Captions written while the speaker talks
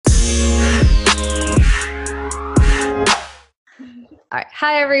All right.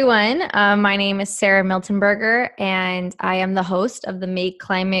 Hi, everyone. My name is Sarah Miltenberger, and I am the host of the Make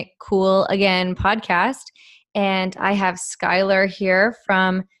Climate Cool Again podcast. And I have Skylar here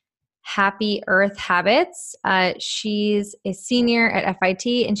from Happy Earth Habits. She's a senior at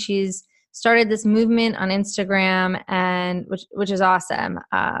FIT, and she's started this movement on Instagram, and which is awesome.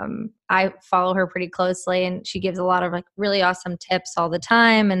 I follow her pretty closely, and she gives a lot of really awesome tips all the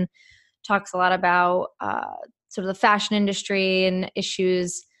time, and talks a lot about sort of the fashion industry and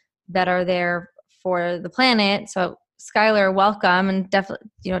issues that are there for the planet. So, Skylar, welcome, and definitely,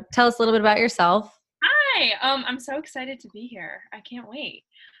 tell us a little bit about yourself. Hi, I'm so excited to be here. I can't wait.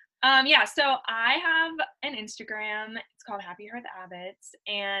 Yeah, so I have an Instagram. It's called Happy Earth Habits,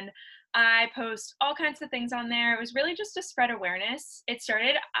 and I post all kinds of things on there. It was really just to spread awareness. It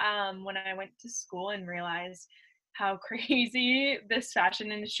started when I went to school and realized how crazy this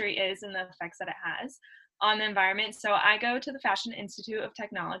fashion industry is and the effects that it has on the environment. So I go to the Fashion Institute of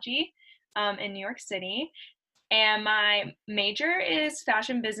Technology in New York City, and my major is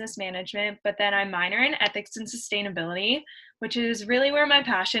fashion business management, but then I minor in ethics and sustainability, which is really where my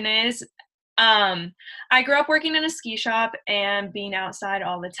passion is. I grew up working in a ski shop and being outside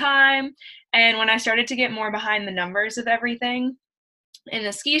all the time. And when I started to get more behind the numbers of everything in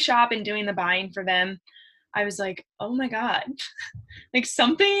the ski shop and doing the buying for them, I was like, oh my God, like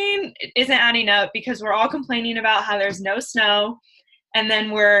something isn't adding up because we're all complaining about how there's no snow. And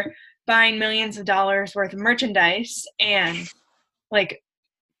then we're buying millions of dollars worth of merchandise, and like,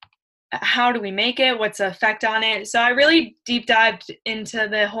 how do we make it? What's the effect on it? So I really deep dived into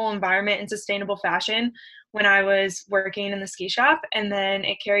the whole environment and sustainable fashion when I was working in the ski shop, and then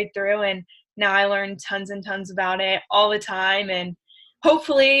it carried through, and now I learned tons and tons about it all the time, and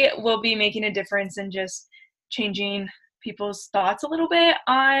hopefully we'll be making a difference in just changing people's thoughts a little bit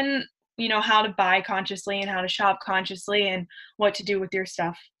on how to buy consciously and how to shop consciously and what to do with your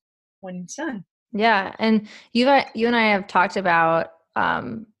stuff when it's done. Yeah, and you and I have talked about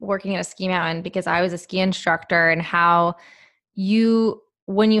working at a ski mountain because I was a ski instructor, and how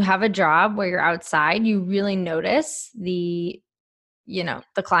when you have a job where you're outside, you really notice the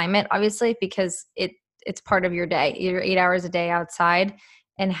climate, obviously, because it's part of your day. You're 8 hours a day outside,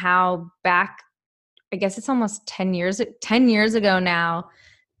 and how back, I guess it's almost 10 years ago now,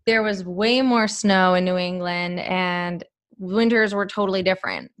 there was way more snow in New England, and winters were totally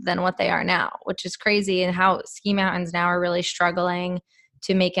different than what they are now, which is crazy. And how ski mountains now are really struggling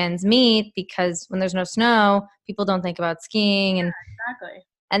to make ends meet, because when there's no snow, people don't think about skiing. Exactly.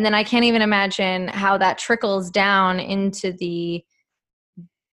 And then I can't even imagine how that trickles down into the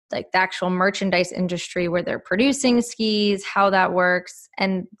actual merchandise industry where they're producing skis, how that works.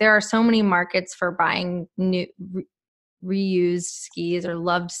 And there are so many markets for buying new reused skis or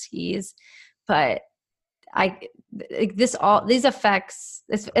loved skis, but I these affects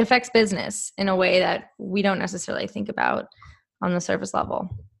it affects business in a way that we don't necessarily think about on the surface level.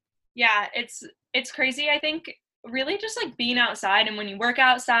 Yeah, it's crazy. I think really just like being outside, and when you work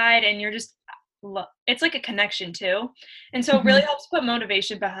outside and you're just it's like a connection too. And so it really Mhm. helps put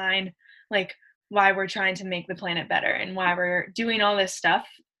motivation behind like why we're trying to make the planet better and why we're doing all this stuff,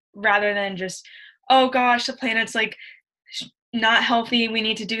 rather than just, oh gosh, the planet's like not healthy, we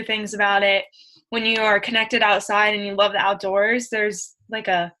need to do things about it. When you are connected outside and you love the outdoors, there's like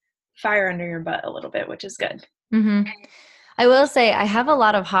a fire under your butt a little bit, which is good. Mhm. I will say I have a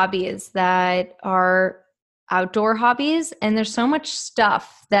lot of hobbies that are outdoor hobbies, and there's so much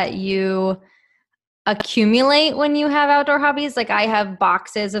stuff that you accumulate when you have outdoor hobbies. Like, I have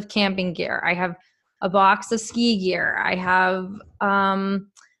boxes of camping gear. I have a box of ski gear. I have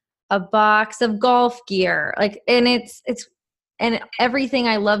a box of golf gear. And and everything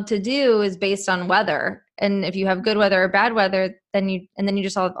I love to do is based on weather. And if you have good weather or bad weather, then you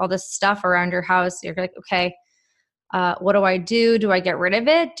just have all this stuff around your house. You're like, okay, what do I do? Do I get rid of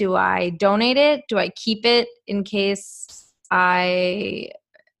it? Do I donate it? Do I keep it in case I,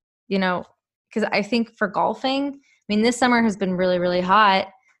 because I think for golfing, I mean, this summer has been really, really hot.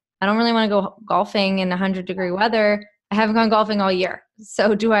 I don't really want to go golfing in 100-degree weather. I haven't gone golfing all year.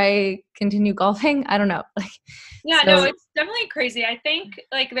 So do I continue golfing? I don't know. Yeah, no, So it's definitely crazy. I think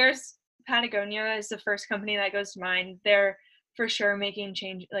like there's Patagonia is the first company that goes to mind. They're for sure making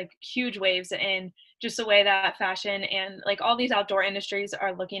change, like huge waves in just the way that fashion and like all these outdoor industries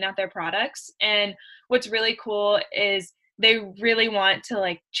are looking at their products. And what's really cool is they really want to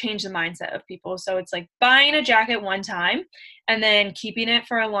like change the mindset of people. So it's like buying a jacket one time and then keeping it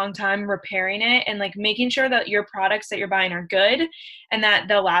for a long time, repairing it, and like making sure that your products that you're buying are good and that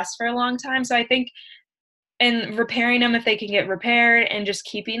they'll last for a long time. So I think, and repairing them if they can get repaired, and just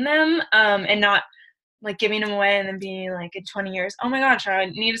keeping them, and not like giving them away and then being like in 20 years, oh my gosh, I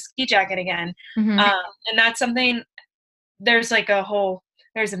need a ski jacket again. Mm-hmm. And that's something, there's like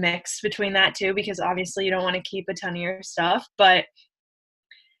there's a mix between that too, because obviously you don't want to keep a ton of your stuff, but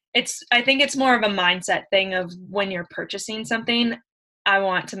I think it's more of a mindset thing of when you're purchasing something, I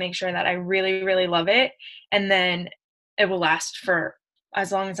want to make sure that I really, really love it. And then it will last for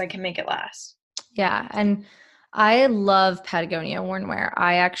as long as I can make it last. Yeah. And I love Patagonia worn wear.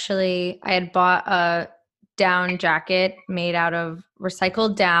 I had bought a down jacket made out of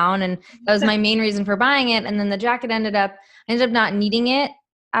recycled down, and that was my main reason for buying it. And then the jacket I ended up not needing it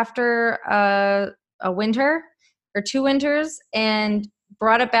after a winter or 2 winters, and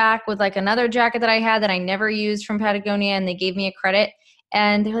brought it back with like another jacket that I had that I never used from Patagonia, and they gave me a credit.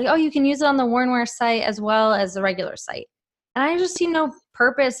 And they're like, oh, you can use it on the worn wear site as well as the regular site. And I just see no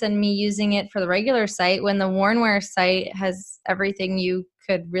purpose in me using it for the regular site when the worn wear site has everything you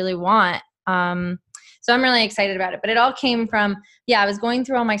could really want. So I'm really excited about it. But it all came from, I was going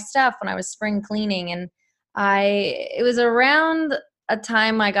through all my stuff when I was spring cleaning, and it was around a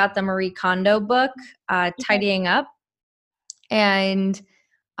time I got the Marie Kondo book, Tidying Up, or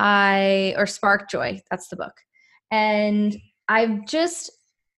Spark Joy, that's the book. And I've just,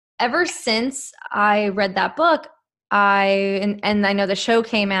 ever since I read that book, and I know the show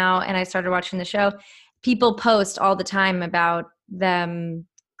came out and I started watching the show, people post all the time about them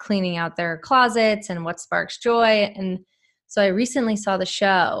cleaning out their closets and what sparks joy. And so I recently saw the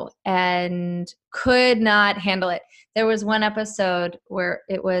show and could not handle it. There was one episode where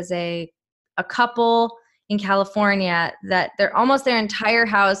it was a couple in California that their entire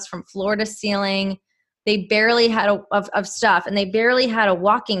house from floor to ceiling, they barely had of stuff, and they barely had a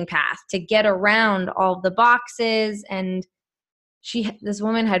walking path to get around all the boxes. And this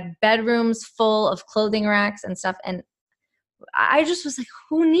woman had bedrooms full of clothing racks and stuff. And I just was like,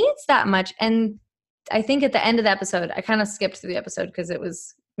 who needs that much? And I think at the end of the episode, I kind of skipped through the episode because it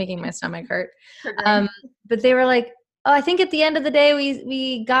was making my stomach hurt. But they were like, oh, I think at the end of the day,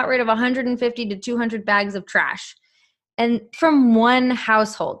 we got rid of 150 to 200 bags of trash. And from one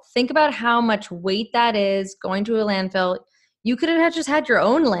household, think about how much weight that is going to a landfill. You could have just had your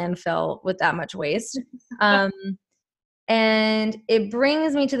own landfill with that much waste. And it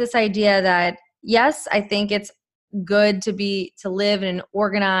brings me to this idea that, yes, I think it's good to live in an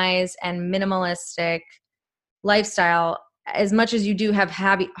organized and minimalistic lifestyle, as much as you do have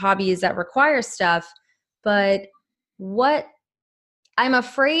hobbies that require stuff. But I'm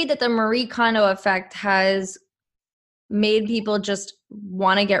afraid that the Marie Kondo effect has made people just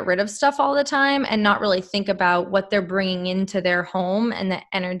want to get rid of stuff all the time and not really think about what they're bringing into their home and the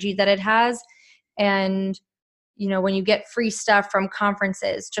energy that it has. And, when you get free stuff from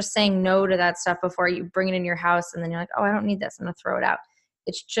conferences, just saying no to that stuff before you bring it in your house. And then you're like, oh, I don't need this, I'm going to throw it out.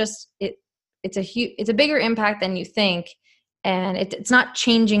 It's just, it's a bigger impact than you think. And it's not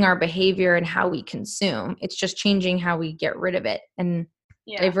changing our behavior and how we consume. It's just changing how we get rid of it and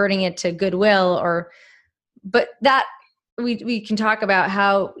diverting it to Goodwill but that we can talk about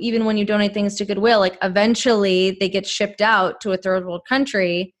how even when you donate things to Goodwill, like eventually they get shipped out to a third world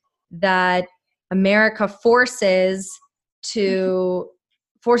country that America forces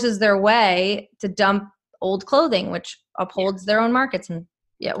their way to dump old clothing, which upholds their own markets. And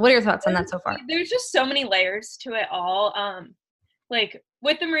what are your thoughts on that so far? There's just so many layers to it all. Like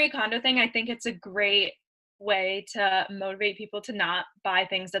with the Marie Kondo thing, I think it's a great way to motivate people to not buy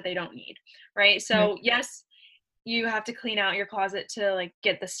things that they don't need, right? So yes, you have to clean out your closet to like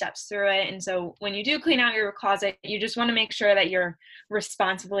get the steps through it. And so when you do clean out your closet, you just want to make sure that you're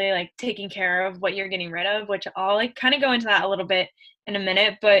responsibly like taking care of what you're getting rid of, which I'll like kind of go into that a little bit in a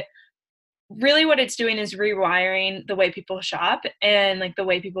minute. But really what it's doing is rewiring the way people shop and like the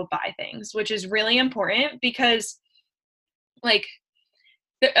way people buy things, which is really important because like,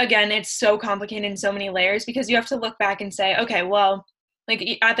 again, it's so complicated in so many layers because you have to look back and say, okay, well,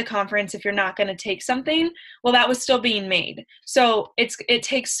 like at the conference, if you're not going to take something, well, that was still being made. So it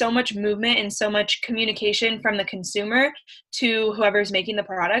takes so much movement and so much communication from the consumer to whoever's making the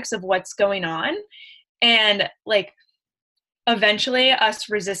products of what's going on. And like, eventually us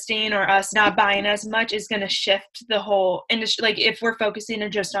resisting or us not buying as much is going to shift the whole industry. Like if we're focusing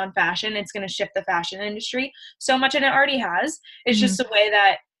just on fashion, it's going to shift the fashion industry so much, and it already has. It's just the way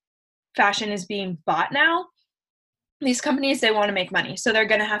that fashion is being bought now. These companies, they want to make money, so they're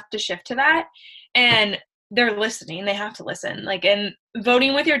going to have to shift to that, and they're listening. They have to listen, like, and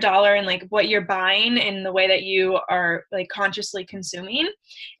voting with your dollar and like what you're buying and the way that you are like consciously consuming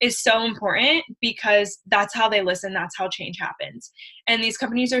is so important because that's how they listen. That's how change happens. And these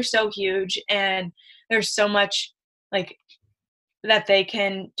companies are so huge and there's so much like that they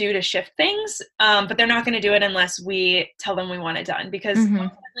can do to shift things, but they're not going to do it unless we tell them we want it done, because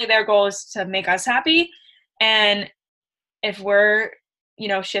ultimately their goal is to make us happy. And if we're,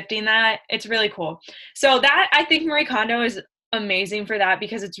 shifting that, it's really cool. So that, I think Marie Kondo is amazing for that,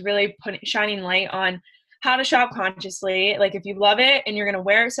 because it's really shining light on how to shop consciously. Like, if you love it and you're going to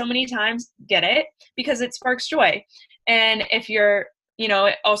wear it so many times, get it, because it sparks joy. And if you're,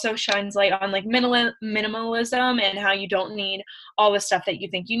 it also shines light on like minimalism and how you don't need all the stuff that you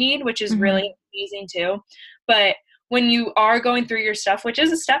think you need, which is really amazing too. But when you are going through your stuff, which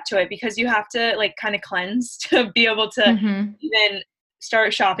is a step to it, because you have to like kind of cleanse to be able to even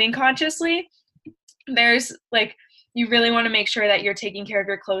start shopping consciously, there's like, you really want to make sure that you're taking care of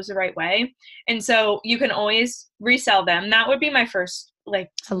your clothes the right way. And so you can always resell them. That would be my first,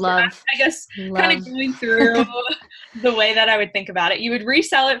 like, I guess, kind of going through the way that I would think about it. You would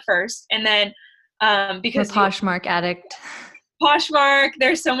resell it first, and then because Poshmark addict. Poshmark,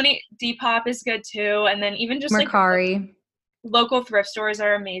 there's so many. Depop is good too, and then even just Mercari. Like local thrift stores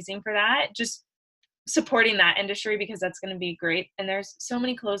are amazing for that. Just supporting that industry, because that's going to be great. And there's so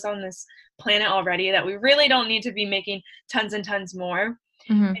many clothes on this planet already that we really don't need to be making tons and tons more.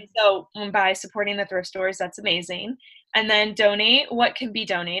 And so by supporting the thrift stores, that's amazing. And then donate what can be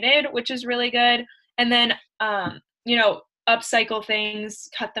donated, which is really good. And then upcycle things,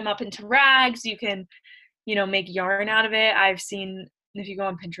 cut them up into rags. You can make yarn out of it. I've seen, if you go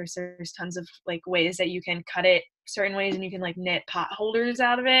on Pinterest, there's tons of like ways that you can cut it certain ways, and you can like knit pot holders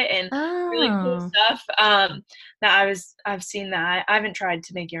out of it, and really cool stuff. That I've seen that. I haven't tried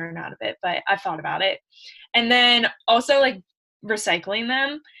to make yarn out of it, but I've thought about it. And then also like recycling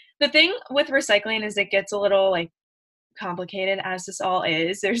them. The thing with recycling is it gets a little like complicated, as this all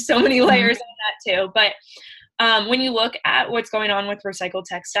is. There's so many layers on that too. But when you look at what's going on with recycled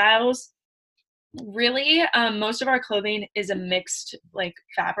textiles, really, most of our clothing is a mixed like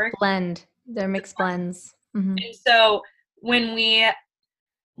fabric blend. They're mixed blends. And so when we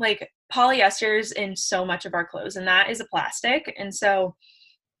like, polyester's in so much of our clothes, and that is a plastic. And so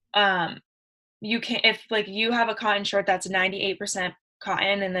you can, if like you have a cotton shirt that's 98%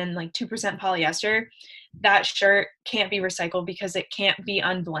 cotton and then like 2% polyester, that shirt can't be recycled because it can't be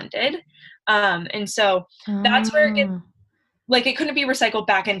unblended. And so that's where it couldn't be recycled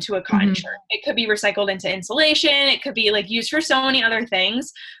back into a cotton shirt. It could be recycled into insulation. It could be like used for so many other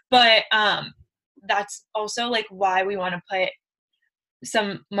things. But that's also like why we want to put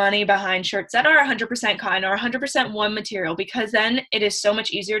some money behind shirts that are 100% cotton or 100% one material, because then it is so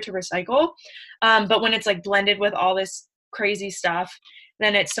much easier to recycle. But when it's like blended with all this crazy stuff,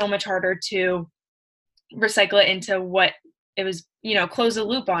 then it's so much harder to recycle it into what it was, close a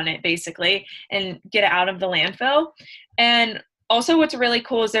loop on it basically and get it out of the landfill. And also what's really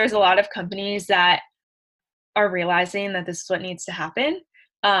cool is there's a lot of companies that are realizing that this is what needs to happen.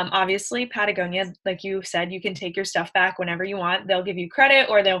 Obviously Patagonia, like you said, you can take your stuff back whenever you want. They'll give you credit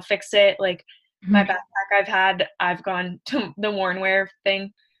or they'll fix it. Like my backpack I've gone to the worn wear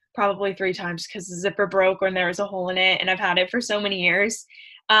thing probably 3 times because the zipper broke or there was a hole in it, and I've had it for so many years.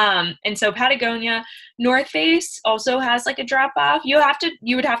 And so Patagonia, North Face also has like a drop off. You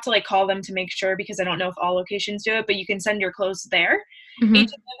would have to like call them to make sure, because I don't know if all locations do it, but you can send your clothes there. Each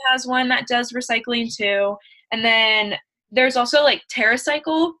of them has one that does recycling too. And then there's also like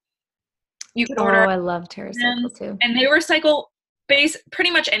TerraCycle. You can order. I love TerraCycle too. And they recycle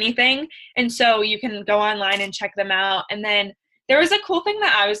pretty much anything. And so you can go online and check them out. And then there was a cool thing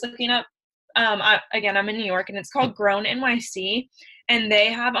that I was looking up. I'm in New York, and it's called Grown NYC. And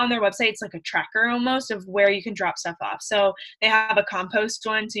they have on their website, it's like a tracker almost of where you can drop stuff off. So they have a compost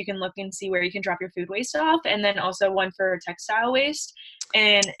one, so you can look and see where you can drop your food waste off. And then also one for textile waste.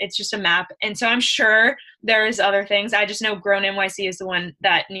 And it's just a map. And so I'm sure there's other things. I just know Grown NYC is the one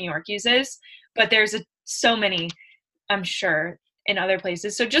that New York uses. But there's so many, I'm sure, in other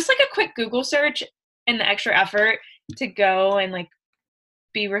places. So just like a quick Google search and the extra effort to go and like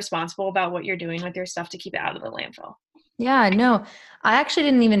be responsible about what you're doing with your stuff to keep it out of the landfill. Yeah, no, I actually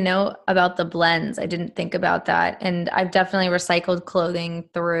didn't even know about the blends. I didn't think about that. And I've definitely recycled clothing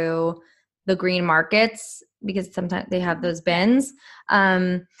through the green markets because sometimes they have those bins.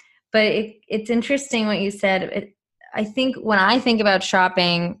 But it's interesting what you said. I think when I think about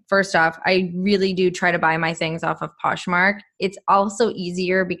shopping, first off, I really do try to buy my things off of Poshmark. It's also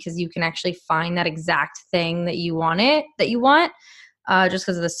easier because you can actually find that exact thing that you want, just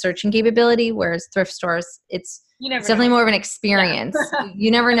because of the searching capability. Whereas thrift stores, it's definitely more of an experience. Yeah. You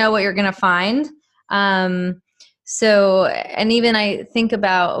never know what you're going to find. So, and even I think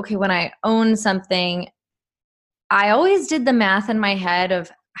about, okay, when I own something, I always did the math in my head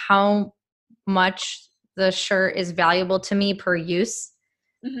of how much the shirt is valuable to me per use.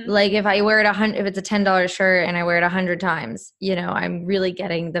 Mm-hmm. Like if I wear it if it's a $10 shirt and I wear it 100 times, I'm really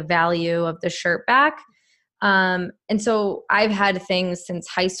getting the value of the shirt back. And so I've had things since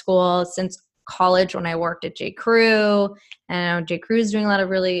high school, since college when I worked at J. Crew, and I know J. Crew is doing a lot of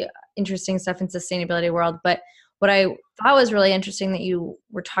really interesting stuff in sustainability world. But what I thought was really interesting that you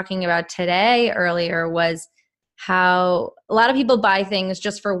were talking about today earlier was how a lot of people buy things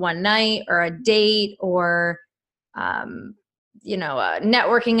just for one night or a date or, a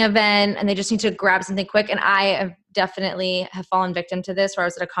networking event, and they just need to grab something quick. And I have definitely fallen victim to this, where I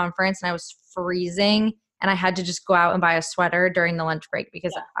was at a conference and I was freezing and I had to just go out and buy a sweater during the lunch break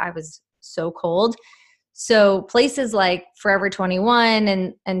because I was so cold. So places like Forever 21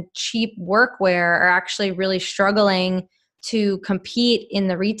 and cheap workwear are actually really struggling to compete in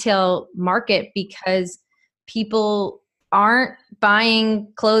the retail market because people aren't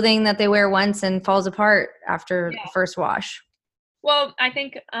buying clothing that they wear once and falls apart after the first wash. Well, I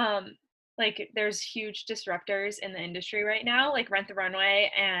think like there's huge disruptors in the industry right now, like Rent the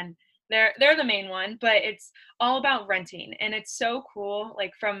Runway, and they're the main one, but it's all about renting, and it's so cool.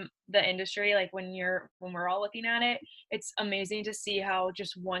 Like from the industry, like when we're all looking at it, it's amazing to see how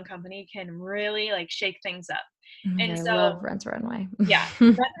just one company can really like shake things up. And I love Rent the Runway. Yeah,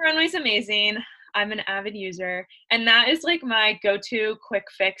 Rent the Runway is amazing. I'm an avid user, and that is like my go-to quick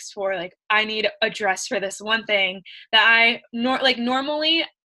fix for like I need a dress for this one thing that normally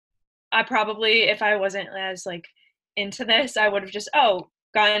I probably, if I wasn't as like into this, I would have just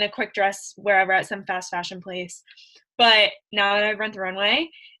gotten a quick dress wherever at some fast fashion place. But now that I Rent the Runway,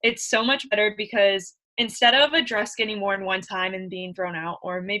 it's so much better because instead of a dress getting worn one time and being thrown out,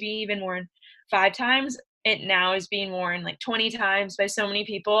 or maybe even worn 5 times, it now is being worn like 20 times by so many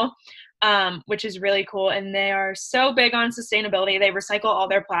people, which is really cool. And they are so big on sustainability. They recycle all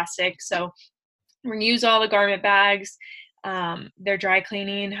their plastic, so reuse all the garment bags. Their dry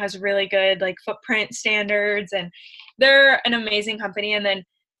cleaning has really good like footprint standards, and they're an amazing company. And then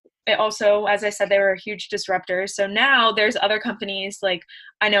it also, as I said, they were a huge disruptor. So now there's other companies like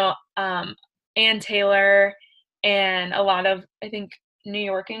I know Ann Taylor and a lot of, I think, New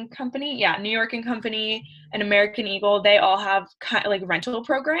York and Company and American Eagle. They all have kind of like rental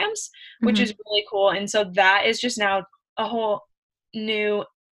programs, which is really cool. And so that is just now a whole new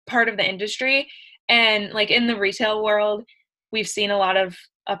part of the industry. And like in the retail world, we've seen a lot of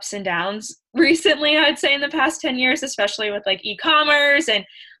ups and downs recently, I'd say in the past 10 years, especially with like e-commerce and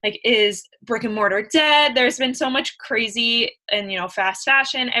like, is brick and mortar dead? There's been so much crazy and, fast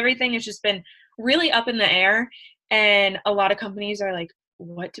fashion, everything has just been really up in the air. And a lot of companies are like,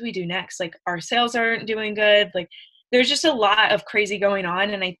 what do we do next? Like our sales aren't doing good. Like there's just a lot of crazy going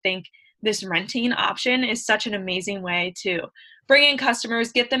on. And I think this renting option is such an amazing way to bring in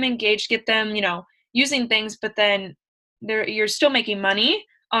customers, get them engaged, get them, using things, but then you're still making money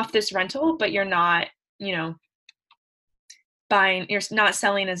off this rental, but you're not, you're not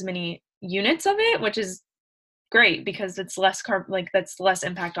selling as many units of it, which is great because it's less that's less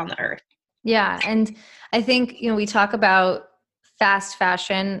impact on the earth. Yeah. And I think, we talk about fast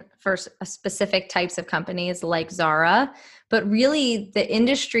fashion for specific types of companies like Zara, but really the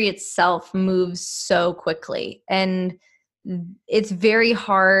industry itself moves so quickly, and it's very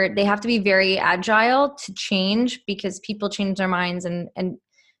hard. They have to be very agile to change because people change their minds, and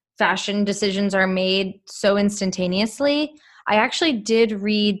fashion decisions are made so instantaneously. I actually did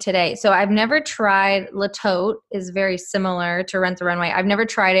read today. So I've never tried Le Tote, is very similar to Rent the Runway. I've never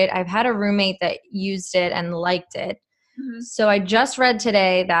tried it. I've had a roommate that used it and liked it. Mm-hmm. So I just read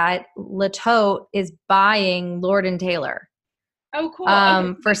today that Le Tote is buying Lord & Taylor. Oh, cool.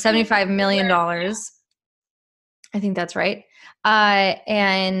 For $75 million. I think that's right.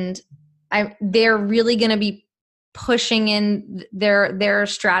 And they're really going to be pushing in their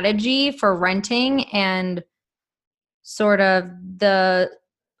strategy for renting and sort of the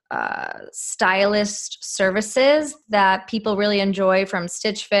stylist services that people really enjoy from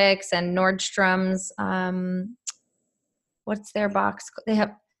Stitch Fix and Nordstrom's. What's their box? They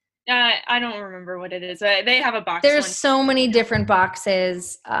have. I don't remember what it is. They have a box. There's so many different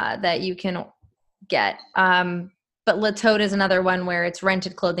boxes that you can get. But Le Tote is another one where it's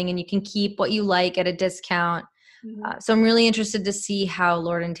rented clothing and you can keep what you like at a discount. Mm-hmm. So I'm really interested to see how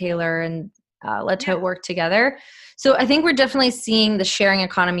Lord & Taylor and Le Tote work together. So I think we're definitely seeing the sharing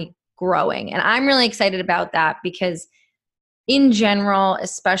economy growing. And I'm really excited about that because in general,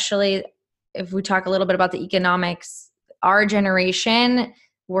 especially if we talk a little bit about the economics, our generation,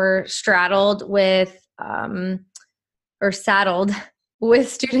 we're straddled with or saddled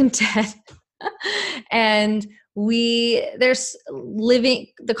with student debt. And the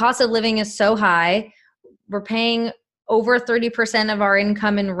cost of living is so high. we're paying over 30% of our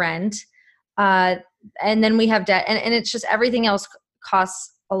income in rent. And then we have debt, and it's just everything else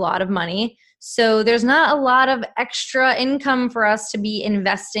costs a lot of money. So there's not a lot of extra income for us to be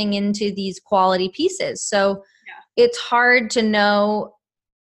investing into these quality pieces. So it's hard to know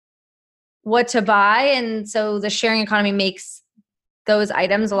what to buy. And so the sharing economy makes those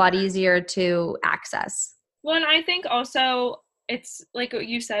items a lot easier to access. Well, and I think also it's like what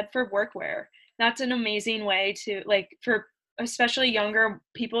you said for workwear. That's an amazing way to, like, for especially younger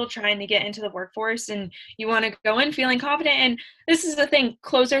people trying to get into the workforce, and you want to go in feeling confident. And this is the thing,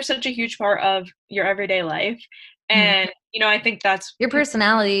 clothes are such a huge part of your everyday life. And, I think that's your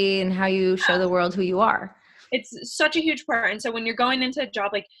personality and how you show the world who you are. It's such a huge part. And so when you're going into a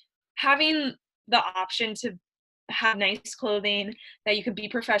job, like having the option to have nice clothing that you can be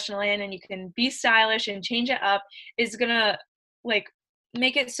professional in and you can be stylish and change it up is gonna like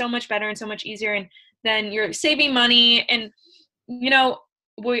make it so much better and so much easier. And then you're saving money. And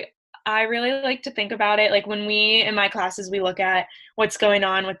I really like to think about it like when we in my classes we look at what's going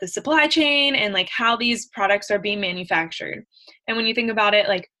on with the supply chain and like how these products are being manufactured. And when you think about it,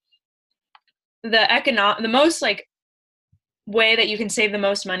 like the most like way that you can save the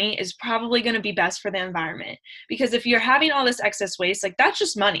most money is probably going to be best for the environment, because if you're having all this excess waste, like that's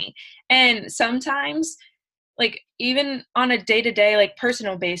just money. And sometimes like even on a day-to-day like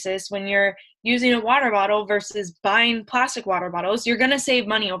personal basis, when you're using a water bottle versus buying plastic water bottles, you're going to save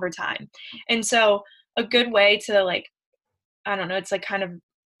money over time. And so a good way to like, I don't know, it's like kind of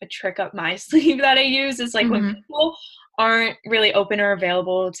a trick up my sleeve that I use is like when people aren't really open or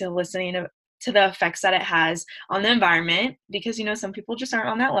available to listening to the effects that it has on the environment, because some people just aren't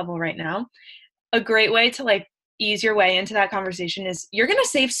on that level right now. A great way to like ease your way into that conversation is you're going to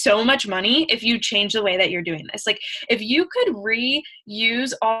save so much money if you change the way that you're doing this. Like if you could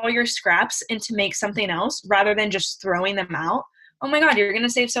reuse all your scraps and to make something else rather than just throwing them out, oh my God, you're going to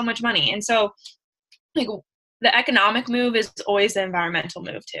save so much money. And so like the economic move is always the environmental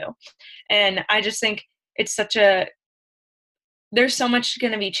move too. And I just think it's there's so much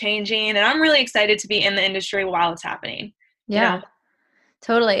going to be changing, and I'm really excited to be in the industry while it's happening. Yeah,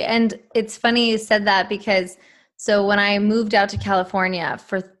 totally. And it's funny you said that, because so when I moved out to California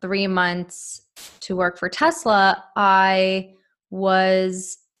for 3 months to work for Tesla, I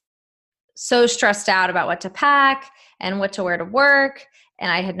was so stressed out about what to pack and what to wear to work.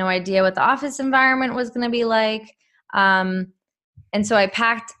 And I had no idea what the office environment was going to be like. And so I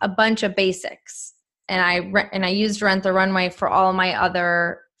packed a bunch of basics. And I used Rent the Runway for all my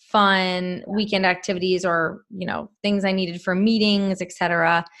other fun weekend activities or, things I needed for meetings,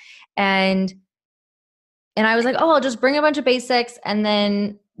 etc. And I was like, oh, I'll just bring a bunch of basics. And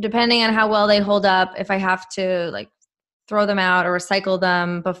then depending on how well they hold up, if I have to like throw them out or recycle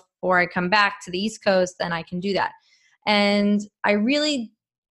them before I come back to the East Coast, then I can do that. And I really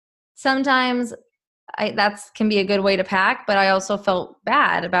sometimes that can be a good way to pack, but I also felt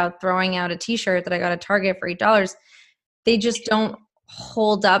bad about throwing out a t-shirt that I got at Target for $8. They just don't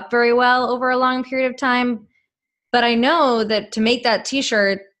hold up very well over a long period of time. But I know that to make that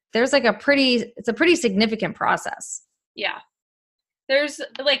t-shirt, there's like it's a pretty significant process. Yeah. There's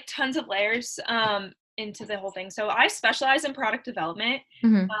like tons of layers into the whole thing. So I specialize in product development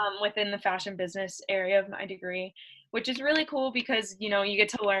within the fashion business area of my degree, which is really cool because, you get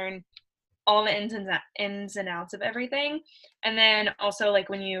to learn all the ins and outs of everything. And then also like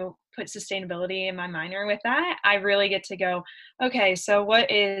when you put sustainability in my minor with that, I really get to go, okay, so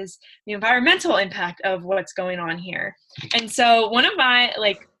what is the environmental impact of what's going on here? And so one of my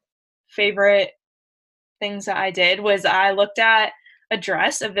like favorite things that I did was I looked at a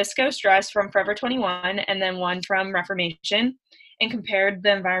viscose dress from Forever 21 and then one from Reformation, and compared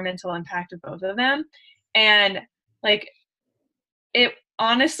the environmental impact of both of them. And like it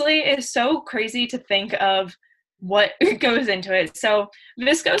honestly is so crazy to think of what goes into it. So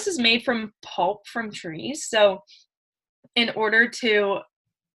viscose is made from pulp from trees. So in order to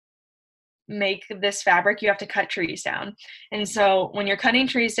make this fabric, you have to cut trees down. And so when you're cutting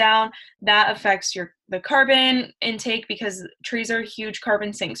trees down, that affects the carbon intake, because trees are huge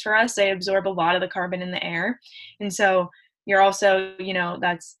carbon sinks for us. They absorb a lot of the carbon in the air. And so you're also,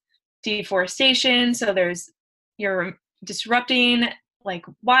 that's deforestation. So you're disrupting like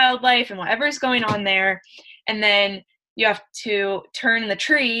wildlife and whatever's going on there. And then you have to turn the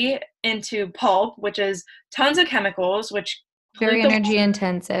tree into pulp, which is tons of chemicals, which very energy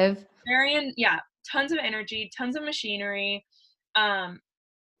intensive. Tons of energy, tons of machinery, and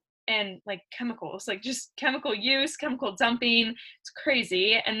like chemicals, like just chemical use, chemical dumping. It's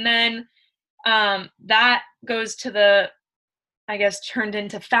crazy. And then that goes to turned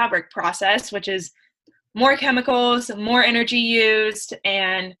into fabric process, which is more chemicals, more energy used,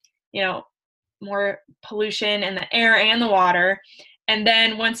 and, you know, more pollution in the air and the water. And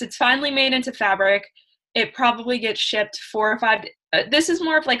then once it's finally made into fabric, it probably gets shipped 4 or 5. This is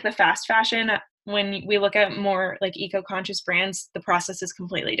more of like the fast fashion. When we look at more like eco-conscious brands, the process is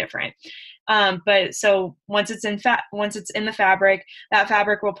completely different. But so once it's in the fabric, that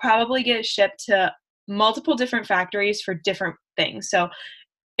fabric will probably get shipped to multiple different factories for different things. So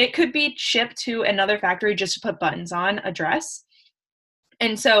it could be shipped to another factory just to put buttons on a dress.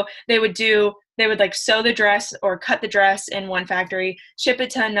 And so they would like sew the dress or cut the dress in one factory, ship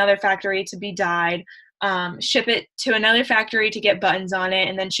it to another factory to be dyed, ship it to another factory to get buttons on it,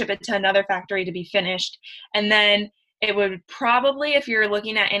 and then ship it to another factory to be finished. And then it would probably, if you're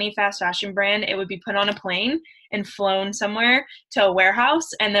looking at any fast fashion brand, it would be put on a plane and flown somewhere to a warehouse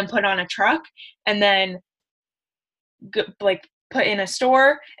and then put on a truck and then like put in a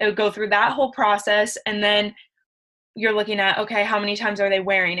store. It would go through that whole process, and then you're looking at, okay, how many times are they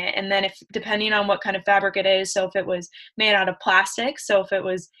wearing it? And then if, depending on what kind of fabric it is, so if it was made out of plastic, so if it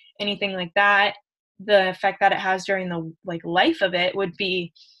was anything like that, the effect that it has during the like life of it would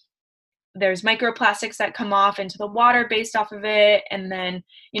be, there's microplastics that come off into the water based off of it. And then,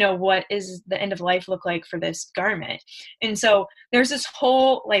 you know, what is the end of life look like for this garment? And so there's this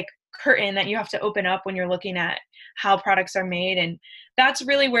whole like curtain that you have to open up when you're looking at how products are made. And that's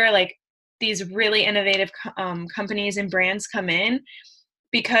really where like these really innovative companies and brands come in,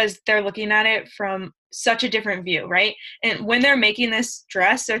 because they're looking at it from such a different view, right? And when they're making this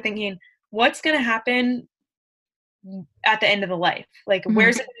dress, they're thinking, what's going to happen at the end of the life? Like,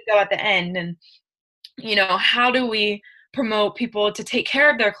 where's it going to go at the end? And, you know, how do we promote people to take care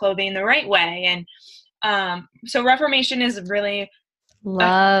of their clothing the right way? And so Reformation is really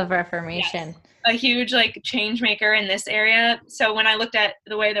Reformation. Yes, a huge like change maker in this area. So when I looked at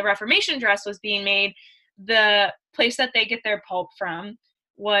the way the Reformation dress was being made, the place that they get their pulp from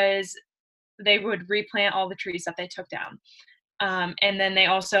was they would replant all the trees that they took down. And then they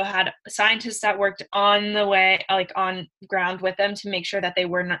also had scientists that worked on the way, like on ground with them, to make sure that they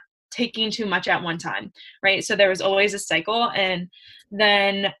were not taking too much at one time, right? So there was always a cycle. And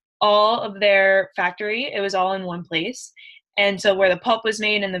then all of their factory, it was all in one place. And so where the pulp was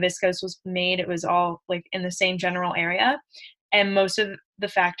made and the viscose was made, it was all like in the same general area. And most of the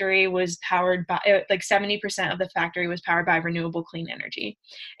factory was powered by, like 70% of the factory was powered by renewable clean energy.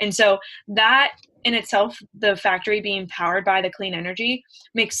 And so that in itself, the factory being powered by the clean energy,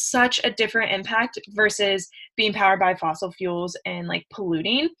 makes such a different impact versus being powered by fossil fuels and like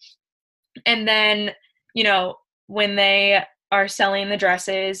polluting. And then, you know, when they are selling the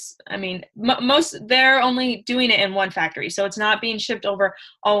dresses, I mean, most, they're only doing it in one factory. So it's not being shipped over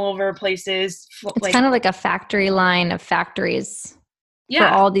all over places. It's kind of like a factory line of factories for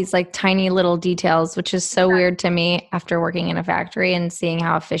all these like tiny little details, which is so weird to me after working in a factory and seeing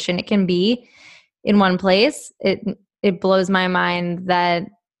how efficient it can be in one place. It blows my mind that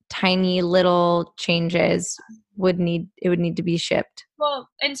tiny little changes would need to be shipped. Well,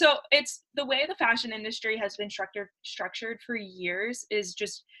 and so it's the way the fashion industry has been structured for years is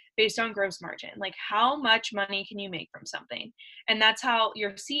just based on gross margin. Like, how much money can you make from something? And that's how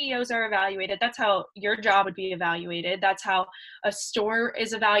your CEOs are evaluated. That's how your job would be evaluated. That's how a store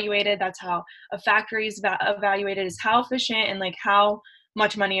is evaluated. That's how a factory is evaluated, is how efficient and like how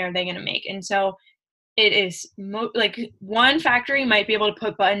much money are they going to make? And so it is like one factory might be able to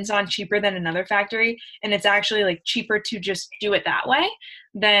put buttons on cheaper than another factory, and it's actually like cheaper to just do it that way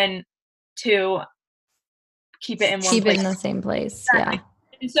than to keep it in one place. In the same place. Exactly. Yeah.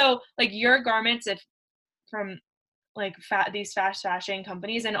 And so like your garments, if from like these fast fashion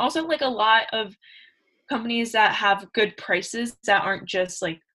companies, and also like a lot of companies that have good prices that aren't just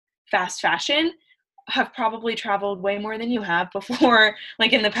like fast fashion, have probably traveled way more than you have before,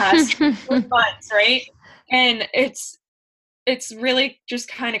 like in the past months, right? And it's really just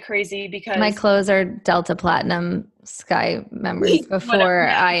kind of crazy because my clothes are Delta Platinum Sky members before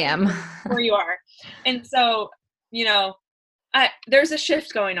I am. Where you are. And so, you know, there's a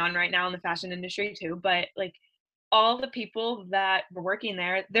shift going on right now in the fashion industry too, but like all the people that were working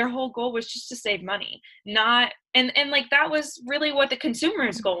there, their whole goal was just to save money, not, and like that was really what the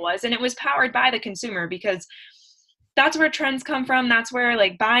consumer's goal was. And it was powered by the consumer, because that's where trends come from. That's where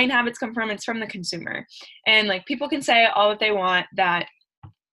like buying habits come from. It's from the consumer. And like people can say all that they want, that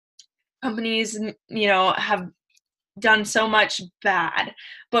companies, you know, have done so much bad,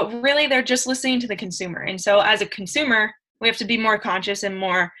 but really they're just listening to the consumer. And so as a consumer, we have to be more conscious and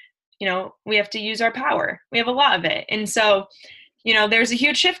more, you know, we have to use our power. We have a lot of it. And so, you know, there's a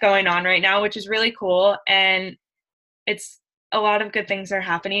huge shift going on right now, which is really cool. And it's a lot of good things are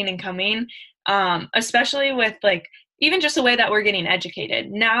happening and coming. especially with like even just the way that we're getting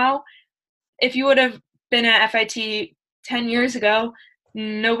educated now. If you would have been at FIT 10 years ago,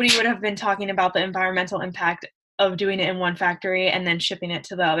 nobody would have been talking about the environmental impact of doing it in one factory and then shipping it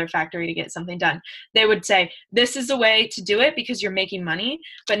to the other factory to get something done. They would say, this is the way to do it because you're making money.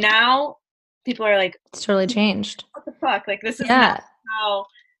 But now people are like, It's totally changed. what the fuck? Like, this is Yeah. not how,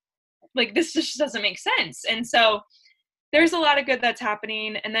 like, this just doesn't make sense. And so there's a lot of good that's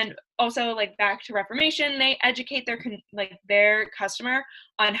happening. And then also, like, back to Reformation, they educate their customer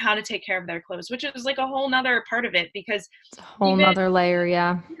on how to take care of their clothes, which is like a whole nother part of it, because It's a whole nother layer.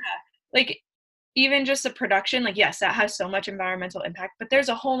 Yeah. like even just the production, like, yes, that has so much environmental impact, but there's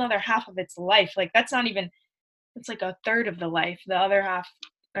a whole nother half of its life. Like, that's not even, it's like a third of the life. The other half,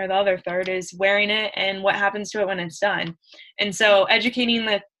 or the other third, is wearing it and what happens to it when it's done. And so educating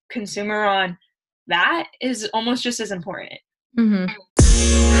the consumer on that is almost just as important. Mm-hmm.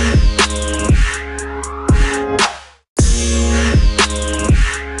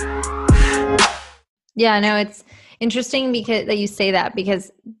 Yeah, no, it's interesting because that you say that,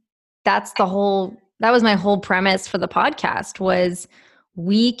 because that was my whole premise for the podcast was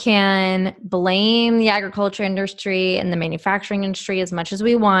we can blame the agriculture industry and the manufacturing industry as much as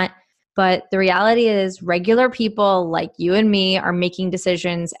we want. But the reality is regular people like you and me are making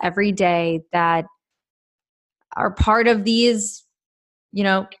decisions every day that are part of these,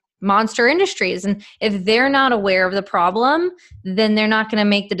 monster industries. And if they're not aware of the problem, then they're not going to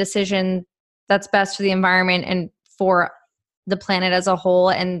make the decision that's best for the environment and for the planet as a whole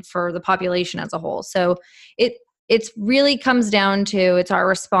and for the population as a whole. So it really comes down to, it's our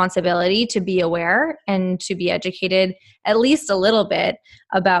responsibility to be aware and to be educated at least a little bit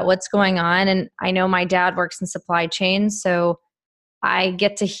about what's going on. And I know my dad works in supply chain, so I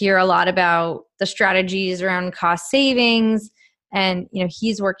get to hear a lot about the strategies around cost savings. And,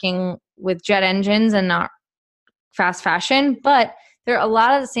 he's working with jet engines and not fast fashion, but there are a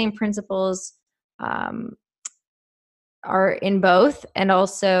lot of the same principles are in both. And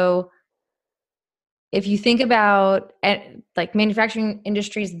also, if you think about like manufacturing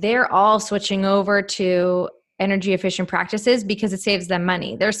industries, they're all switching over to energy efficient practices because it saves them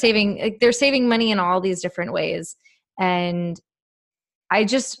money. They're saving money in all these different ways. And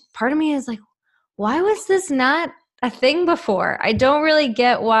part of me is like, why was this not a thing before? I don't really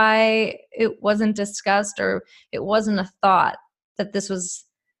get why it wasn't discussed, or it wasn't a thought that this was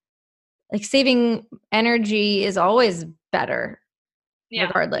like saving energy is always better,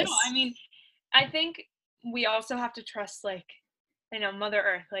 regardless. No, I mean, I think we also have to trust, like, Mother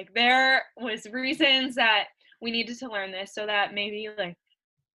Earth. Like, there was reasons that we needed to learn this, so that maybe like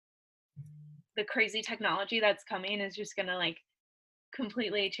the crazy technology that's coming is just gonna like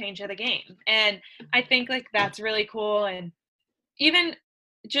completely change the game. And I think like that's really cool. And even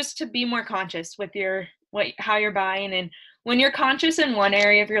just to be more conscious with how you're buying, and when you're conscious in one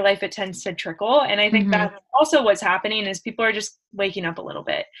area of your life, it tends to trickle. And I think that's also what's happening is people are just waking up a little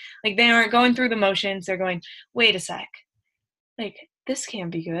bit. Like, they aren't going through the motions. They're going, wait a sec, like, this can't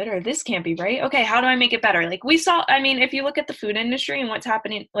be good, or this can't be right. Okay, how do I make it better? Like, if you look at the food industry and what's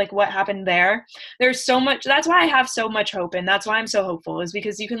happening, like what happened there's so much. That's why I have so much hope, and that's why I'm so hopeful, is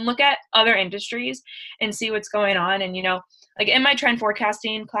because you can look at other industries and see what's going on. And like in my trend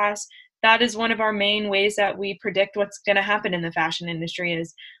forecasting class, that is one of our main ways that we predict what's going to happen in the fashion industry,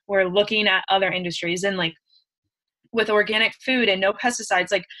 is we're looking at other industries. And like with organic food and no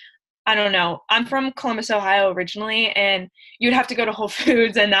pesticides, like, I don't know, I'm from Columbus, Ohio originally, and you'd have to go to Whole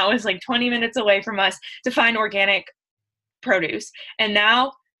Foods, and that was like 20 minutes away from us to find organic produce. And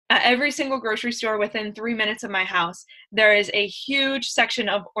now at every single grocery store within 3 minutes of my house, there is a huge section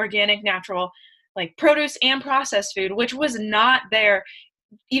of organic, natural, like produce and processed food, which was not there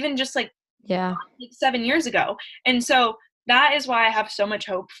even just like 7 years ago. And so that is why I have so much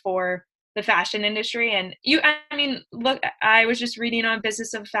hope for the fashion industry. And look, I was just reading on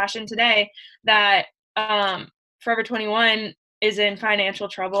Business of Fashion today that Forever 21 is in financial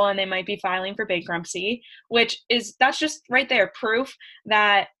trouble and they might be filing for bankruptcy, that's just right there proof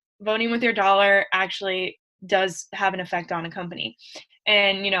that voting with your dollar actually does have an effect on a company.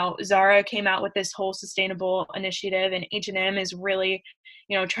 And Zara came out with this whole sustainable initiative, and H&M is really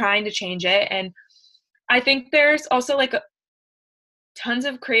trying to change it. And I think there's also like tons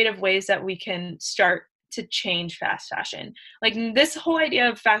of creative ways that we can start to change fast fashion. Like, this whole idea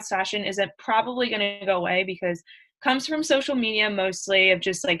of fast fashion isn't probably going to go away, because it comes from social media mostly, of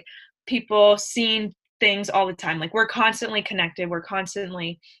just like people seeing things all the time. Like, we're constantly connected. We're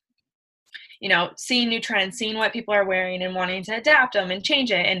constantly seeing new trends, seeing what people are wearing and wanting to adapt them and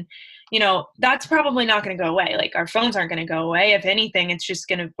change it. And, that's probably not going to go away. Like our phones aren't going to go away. If anything, it's just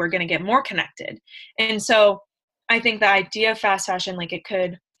we're going to get more connected. And so I think the idea of fast fashion, like it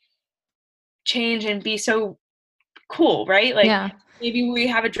could change and be so cool, right? Like Yeah. maybe we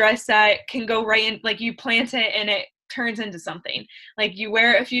have a dress that can go right in, like you plant it and it turns into something. Like you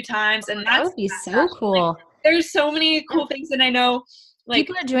wear it a few times and That that's would be fast so fashion. Like, cool. there's so many cool things, and I know like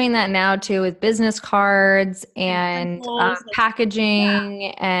People are doing that now too with business cards and pencils, yeah. packaging,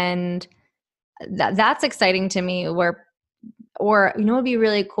 and that's exciting to me. Or it'd be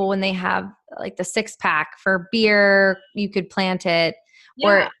really cool when they have like the 6-pack for beer. You could plant it,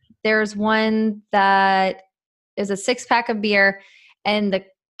 or Yeah. there's one that is a 6-pack of beer, and the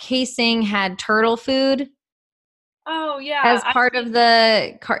casing had turtle food Oh as yeah. part of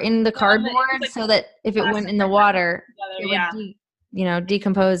the in the And it was cardboard, like so that if it went plastic in the that kind of water, together. it would Yeah.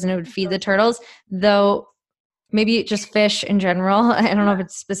 decompose and it would feed the turtles. Though maybe just fish in general. I don't know if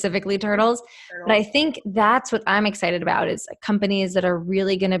it's specifically turtles, but I Turtles. think that's what I'm excited about is companies that are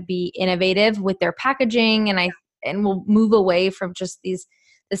really going to be innovative with their packaging, and will move away from just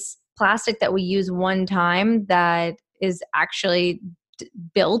this plastic that we use one time that is actually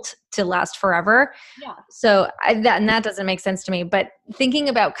built to last forever. Yeah. So that doesn't make sense to me. But thinking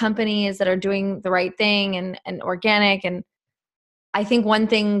about companies that are doing the right thing and organic, and I think one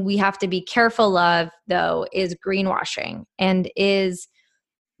thing we have to be careful of though is greenwashing, and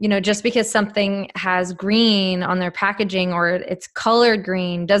just because something has green on their packaging or it's colored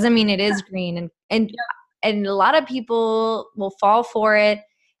green doesn't mean it is green. And a lot of people will fall for it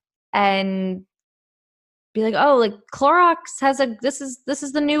and be like, oh, like Clorox has this is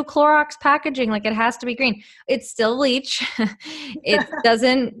the new Clorox packaging, like it has to be green. It's still bleach. It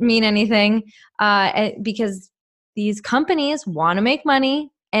doesn't mean anything because these companies want to make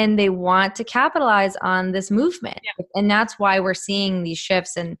money and they want to capitalize on this movement. Yeah. And that's why we're seeing these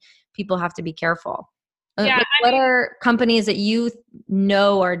shifts, and people have to be careful. Yeah. Like, what are companies that you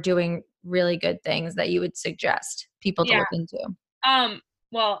know are doing really good things that you would suggest people to Yeah. look into?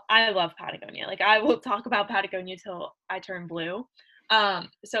 Well, I love Patagonia. Like I will talk about Patagonia till I turn blue.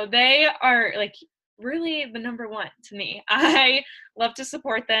 So they are like really the number one to me. I love to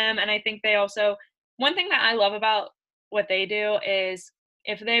support them, and I think they also, one thing that I love about what they do is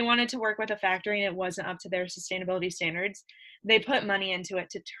if they wanted to work with a factory and it wasn't up to their sustainability standards, they put money into it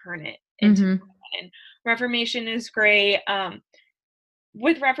to turn it into Mm-hmm. and Reformation is great.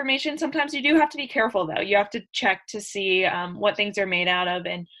 With Reformation, sometimes you do have to be careful though. You have to check to see what things are made out of.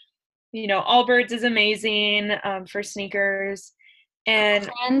 And, Allbirds is amazing for sneakers. And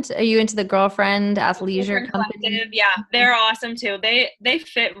Girlfriend? Are you into the Girlfriend athleisure Girlfriend company? Collective, yeah, they're awesome too. They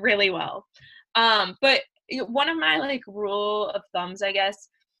fit really well. But one of my like rule of thumbs, I guess,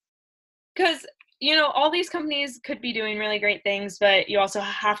 because all these companies could be doing really great things, but you also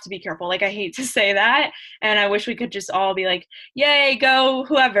have to be careful. Like I hate to say that, and I wish we could just all be like, yay, go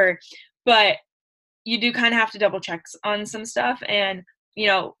whoever, but you do kind of have to double check on some stuff. And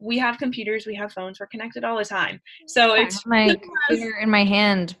we have computers, we have phones, we're connected all the time, so I have it's my computer in my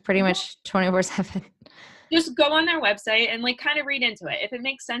hand pretty much 24/7. just go on their website and like kind of read into it. If it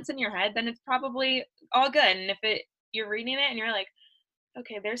makes sense in your head, then it's probably all good. And if you're reading it and you're like,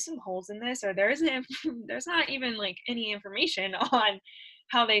 okay, there's some holes in this, or there's not even like any information on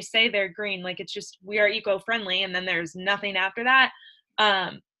how they say they're green. Like it's just, we are eco-friendly, and then there's nothing after that.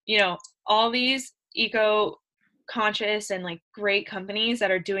 All these eco conscious and like great companies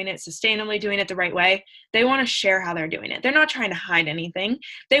that are doing it sustainably, doing it the right way, they want to share how they're doing it. They're not trying to hide anything.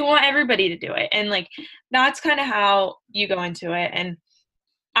 They want everybody to do it. And like that's kind of how you go into it. And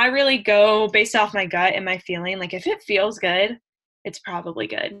I really go based off my gut and my feeling. Like if it feels good, it's probably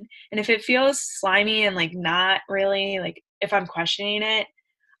good. And if it feels slimy and like not really, like if I'm questioning it,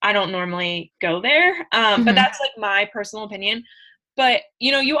 I don't normally go there. But Mhm. that's like my personal opinion. But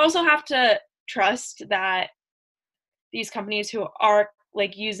you also have to trust that these companies who are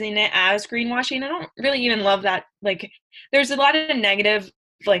like using it as greenwashing, I don't really even love that. Like there's a lot of negative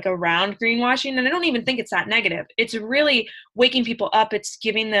like around greenwashing, and I don't even think it's that negative. It's really waking people up. It's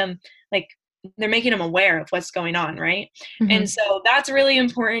giving them like, they're making them aware of what's going on, right? And Mhm. so that's really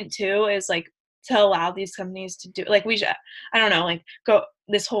important too, is like to allow these companies to do, like we should, I don't know, like go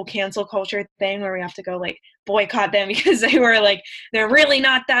this whole cancel culture thing where we have to go like boycott them because they were like, they're really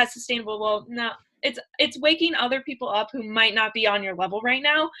not that sustainable. Well, no, it's waking other people up who might not be on your level right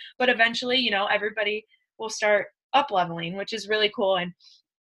now, but eventually, everybody will start up leveling, which is really cool. And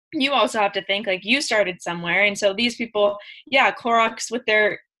you also have to think like you started somewhere, and so these people, yeah, Clorox with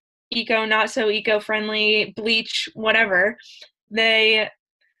their not so eco-friendly bleach, whatever, they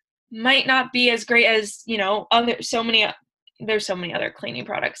might not be as great as, you know, there's so many other cleaning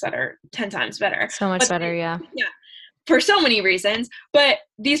products that are 10 times better. So much better, yeah. Yeah. For so many reasons, but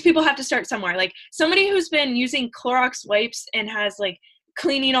these people have to start somewhere. Like somebody who's been using Clorox wipes and has like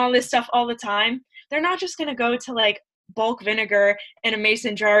cleaning all this stuff all the time, they're not just going to go to like bulk vinegar in a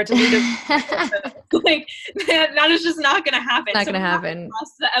mason jar diluted. Like that is just not going to happen. Not going to happen.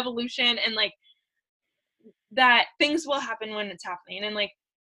 Trust the evolution and like that things will happen when it's happening. And like,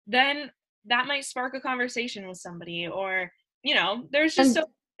 then that might spark a conversation with somebody, or, you know, there's just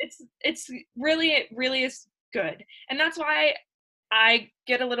it's really, it really is good. And that's why I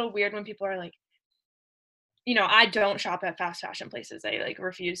get a little weird when people are like, you know, I don't shop at fast fashion places. I like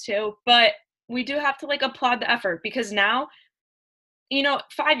refuse to, but we do have to like applaud the effort, because now, you know,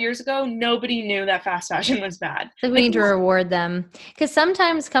 5 years ago, nobody knew that fast fashion was bad. So we need to reward them, because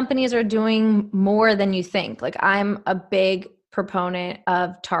sometimes companies are doing more than you think. Like I'm a big proponent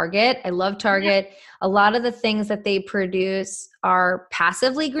of Target. I love Target. Yeah. A lot of the things that they produce are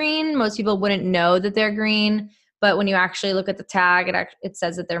passively green. Most people wouldn't know that they're green, but when you actually look at the tag, it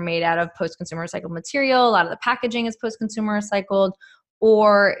says that they're made out of post-consumer recycled material. A lot of the packaging is post-consumer recycled,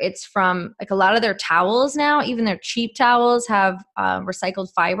 or it's from like a lot of their towels now, even their cheap towels have recycled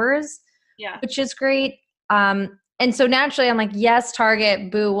fibers, yeah, which is great. And so naturally I'm like, yes,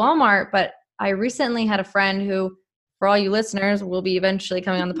 Target, boo Walmart. But I recently had a friend who, for all you listeners, will be eventually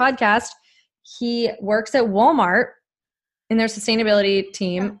coming on the podcast. He works at Walmart in their sustainability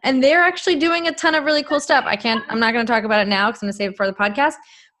team, and they're actually doing a ton of really cool stuff. I'm not going to talk about it now because I'm going to save it for the podcast.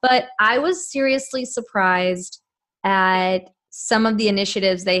 But I was seriously surprised at some of the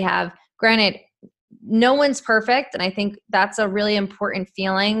initiatives they have. Granted, no one's perfect. And I think that's a really important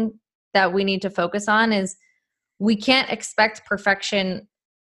feeling that we need to focus on, is we can't expect perfection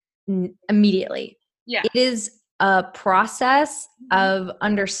immediately. Yeah. It is a process of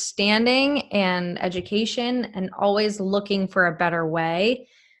understanding and education and always looking for a better way,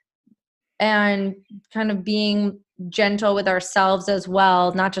 and kind of being gentle with ourselves as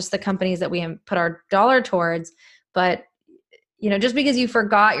well, not just the companies that we put our dollar towards, but you know, just because you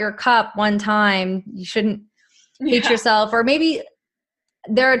forgot your cup one time, you shouldn't hate yourself. Or maybe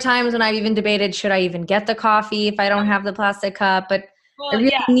there are times when I've even debated, should I even get the coffee if I don't have the plastic cup, but I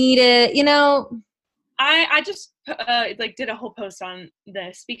really need it, you know? I just like did a whole post on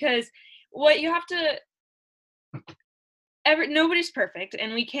this, because what you have to, nobody's perfect,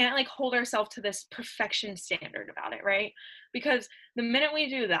 and we can't like hold ourselves to this perfection standard about it, right? Because the minute we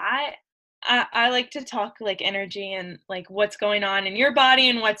do that, I like to talk like energy and like what's going on in your body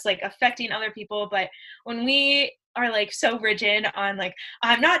and what's like affecting other people. But when we are like so rigid on like,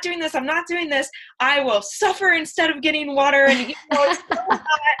 I'm not doing this, I will suffer instead of getting water, and you know, it's so hot,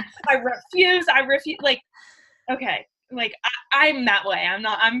 I refuse, like, okay, like I'm that way.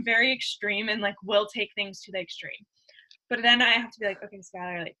 I'm very extreme and like will take things to the extreme. But then I have to be like, okay,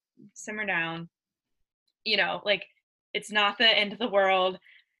 Skylar, like simmer down, you know, like it's not the end of the world.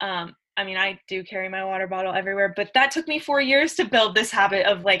 I mean, I do carry my water bottle everywhere, but that took me 4 years to build this habit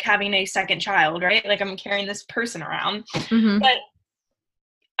of like having a second child, right? Like I'm carrying this person around. But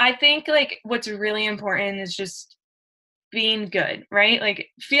I think like what's really important is just being good, right? Like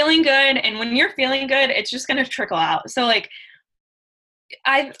feeling good. And when you're feeling good, it's just going to trickle out. So like,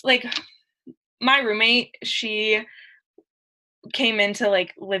 my roommate, she came into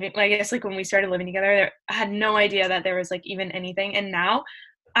like living, I guess like when we started living together, I had no idea that there was like even anything. And now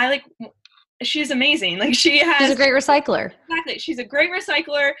she's amazing. Like she's a great recycler. Exactly. She's a great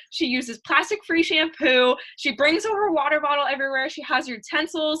recycler. She uses plastic-free shampoo. She brings her water bottle everywhere. She has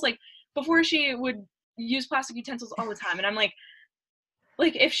utensils. Like before she would use plastic utensils all the time. And I'm like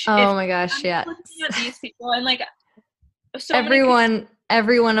if she, oh my gosh, yeah. These people, and like so every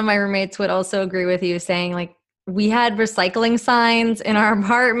one of my roommates would also agree with you, saying like, we had recycling signs in our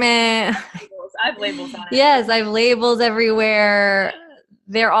apartment. I have labels on it. Yes, I have labels everywhere.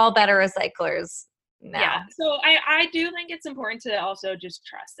 They're all better recyclers now. Yeah. So I do think it's important to also just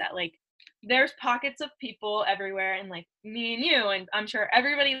trust that like there's pockets of people everywhere, and like me and you, and I'm sure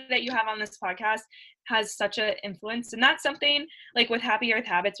everybody that you have on this podcast has such an influence. And that's something like with Happy Earth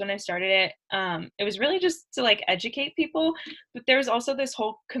Habits, when I started it, it was really just to like educate people, but there's also this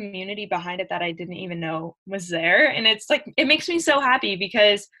whole community behind it that I didn't even know was there. And it's like, it makes me so happy,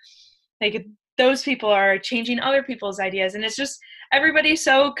 because like those people are changing other people's ideas, and it's just everybody's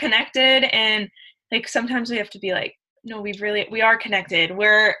so connected. And like sometimes we have to be like, no, we are connected.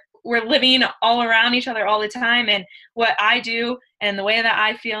 We're living all around each other all the time, and what I do and the way that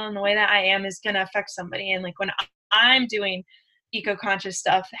I feel and the way that I am is going to affect somebody. And like when I'm doing eco-conscious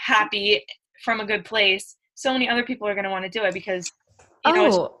stuff, happy from a good place, so many other people are going to want to do it, because you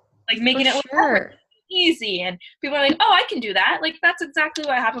know, like making it look easy, and people are like, oh, I can do that. Like, that's exactly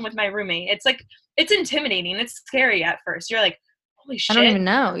what happened with my roommate. It's like, it's intimidating, it's scary at first. You're like, holy shit, I don't even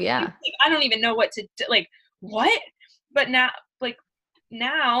know. Yeah, like, I don't even know what to do. Like, what? But now, like,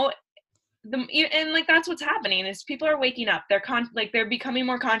 now and like, that's what's happening is people are waking up. They're becoming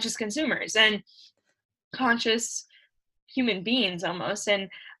more conscious consumers and conscious human beings almost. And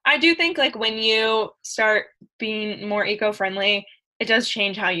I do think, like, when you start being more eco-friendly, it does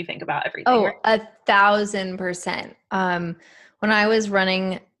change how you think about everything. Oh, 1,000%. When I was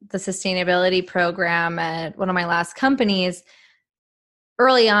running the sustainability program at one of my last companies,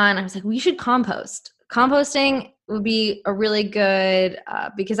 early on, I was like, we should compost. Composting would be a really good,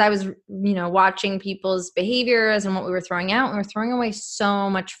 because I was, watching people's behaviors and what we were throwing out. And we were throwing away so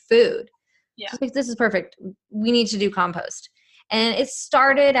much food. Yeah. So like, this is perfect. We need to do compost. And it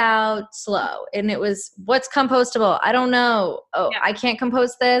started out slow, and it was, what's compostable? I don't know. Oh, yeah. I can't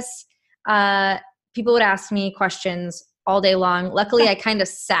compost this. People would ask me questions all day long. Luckily, I kind of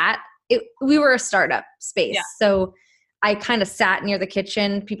we were a startup space. Yeah. So I kind of sat near the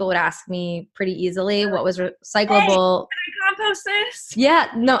kitchen. People would ask me pretty easily what was recyclable. Hey, can I compost this?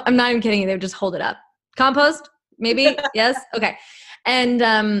 Yeah, no, I'm not even kidding you. They would just hold it up. Compost? Maybe? Yes? Okay.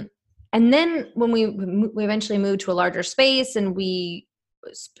 And then when we eventually moved to a larger space, and we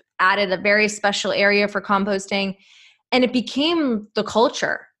added a very special area for composting, and it became the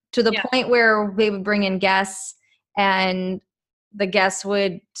culture to the point where they would bring in guests, and the guests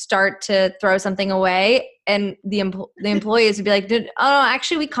would start to throw something away, and the employees would be like, oh, no,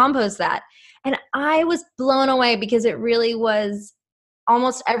 actually, we compost that. And I was blown away, because it really was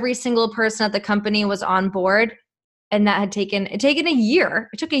almost every single person at the company was on board. And that had taken a year.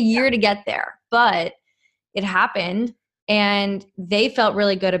 It took a year to get there, but it happened, and they felt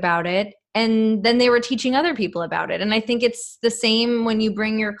really good about it. And then they were teaching other people about it. And I think it's the same when you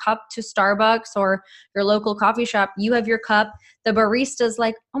bring your cup to Starbucks or your local coffee shop. You have your cup. The barista's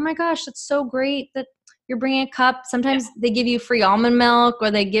like, oh my gosh, that's so great that you're bringing a cup. Sometimes they give you free almond milk, or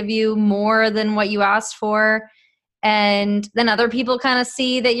they give you more than what you asked for. And then other people kind of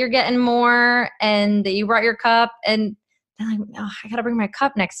see that you're getting more and that you brought your cup, and they're like, oh, I got to bring my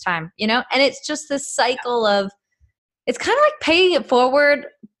cup next time, And it's just this cycle of, it's kind of like paying it forward,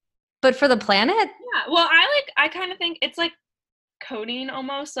 but for the planet. Yeah. Well, I kind of think it's like coding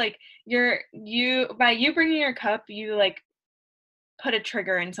almost. Like, by you bringing your cup, you like put a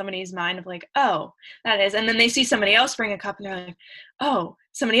trigger in somebody's mind of like, oh, that is. And then they see somebody else bring a cup, and they're like, oh,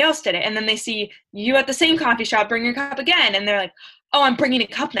 somebody else did it. And then they see you at the same coffee shop bring your cup again, and they're like, oh, I'm bringing a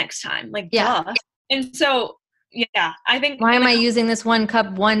cup next time. Like, duh. And so, yeah, I think. Why am I using this one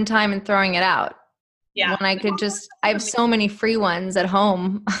cup one time and throwing it out? Yeah. When I have so many free ones at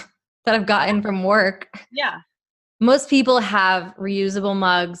home that I've gotten from work. Yeah. Most people have reusable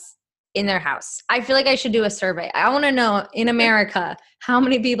mugs in their house. I feel like I should do a survey. I want to know, in America, how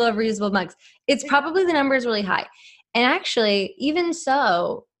many people have reusable mugs. It's probably, the number is really high. And actually, even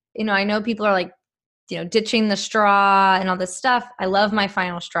so, I know people are like, ditching the straw and all this stuff. I love my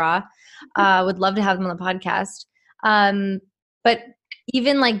Final Straw. Would love to have them on the podcast. But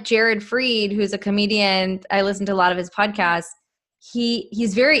even like Jared Freed, who's a comedian, I listen to a lot of his podcasts.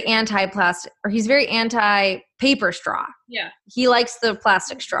 He's very anti-plastic, or he's very anti-paper straw. Yeah. He likes the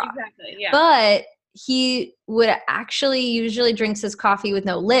plastic straw. Exactly. Yeah. But he would actually usually drinks his coffee with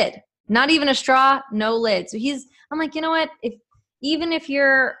no lid. Not even a straw, no lid. So I'm like, you know what? Even if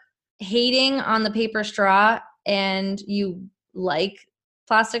you're hating on the paper straw and you like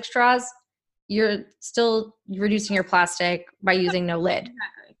plastic straws, you're still reducing your plastic by using no lid.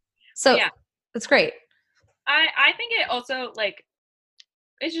 Exactly. So that's great. I think it also, like,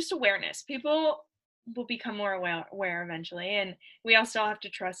 it's just awareness. People will become more aware eventually, and we all still have to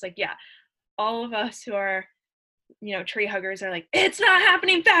trust, like, all of us who are, tree huggers are like, it's not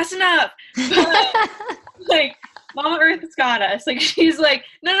happening fast enough. But, like, Mama Earth's got us. Like, she's like,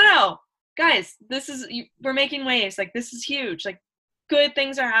 no, guys, we're making waves. Like, this is huge. Like, good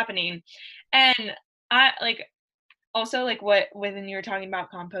things are happening. And I, like, also, like, when you were talking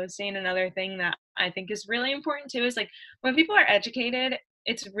about composting, another thing that I think is really important too is, like, when people are educated,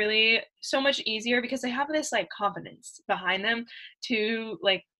 it's really so much easier because they have this, like, confidence behind them to,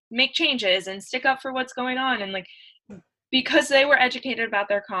 like, make changes and stick up for what's going on. And, like, because they were educated about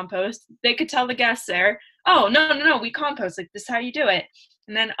their compost, they could tell the guests there, oh, no, we compost. Like, this is how you do it.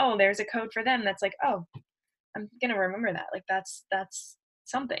 And then, oh, there's a code for them that's like, oh, I'm going to remember that. Like, that's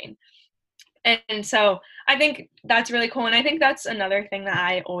something. And so I think that's really cool. And I think that's another thing that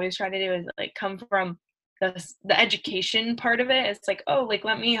I always try to do is, like, come from the education part of it. It's like, oh, like,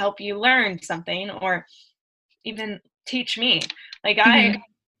 let me help you learn something, or even teach me. Like,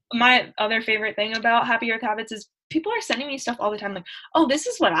 my other favorite thing about Happy Earth Habits is people are sending me stuff all the time like, "Oh, this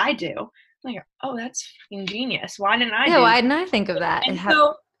is what I do." I'm like, "Oh, that's fucking genius. Why didn't I Yeah, do that?" why didn't I think of that? And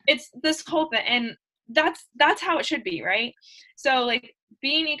so it's this whole thing, and that's how it should be, right? So like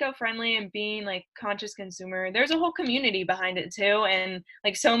being eco-friendly and being like conscious consumer, there's a whole community behind it too, and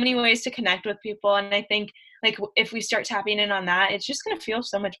like so many ways to connect with people. And I think like if we start tapping in on that, it's just gonna feel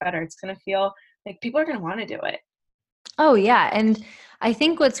so much better. It's gonna feel like people are gonna want to do it. Oh yeah, and I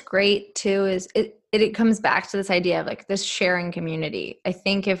think what's great too is it comes back to this idea of like this sharing community. I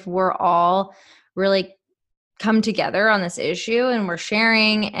think if we're all really come together on this issue and we're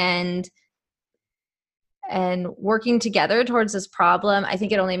sharing and working together towards this problem, I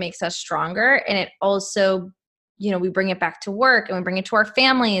think it only makes us stronger. And it also, we bring it back to work and we bring it to our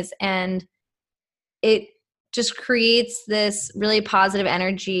families, and it just creates this really positive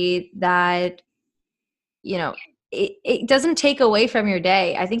energy that, it doesn't take away from your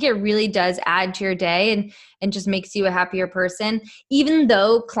day. I think it really does add to your day and just makes you a happier person. Even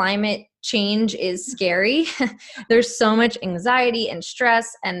though climate change is scary, there's so much anxiety and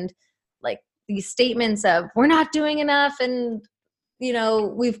stress and like these statements of we're not doing enough and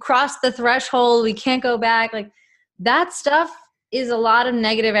we've crossed the threshold, we can't go back. Like that stuff is a lot of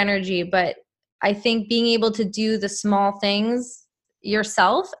negative energy, but I think being able to do the small things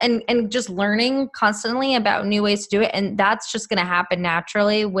yourself and just learning constantly about new ways to do it, and that's just going to happen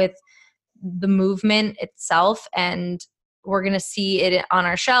naturally with the movement itself. And we're going to see it on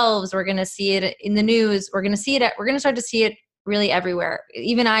our shelves, we're going to see it in the news, we're going to start to see it really everywhere.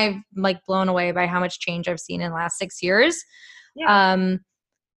 Even I've like blown away by how much change I've seen in the last 6 years. Yeah.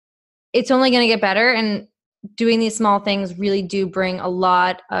 It's only going to get better, and doing these small things really do bring a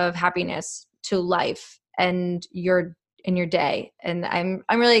lot of happiness to life and your day. And I'm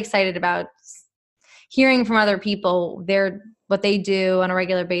really excited about hearing from other people what they do on a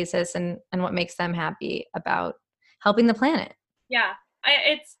regular basis and what makes them happy about helping the planet. Yeah.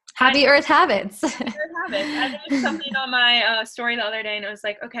 Happy Earth Habits. Habits. I did something on my story the other day, and it was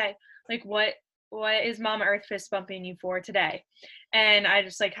like, okay, like what is Mama Earth fist bumping you for today? And I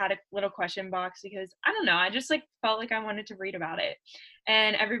just like had a little question box because I don't know, I just like felt like I wanted to read about it.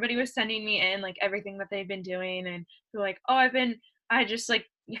 And everybody was sending me in like everything that they've been doing, and they're like, oh, I just like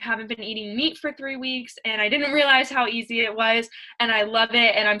haven't been eating meat for 3 weeks, and I didn't realize how easy it was, and I love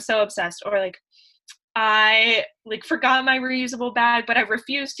it, and I'm so obsessed. Or like I like forgot my reusable bag, but I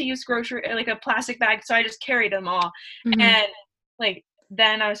refused to use like a plastic bag, so I just carried them all. Mm-hmm. And like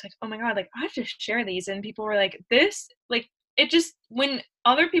then I was like, oh my god, like I have to share these. And people were like, this like it just when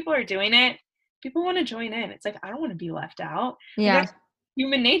other people are doing it, people want to join in. It's like I don't want to be left out. Yeah. Like, that's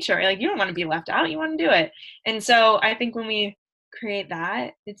human nature. Like you don't want to be left out, you want to do it. And so I think when we create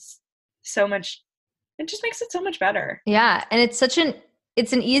that, it just makes it so much better. Yeah, and it's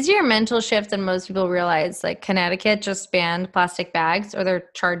an easier mental shift than most people realize. Like Connecticut just banned plastic bags, or they're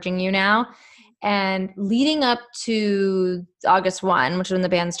charging you now. And leading up to August 1, which is when the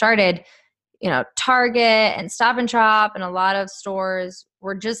ban started, Target and Stop and Shop and a lot of stores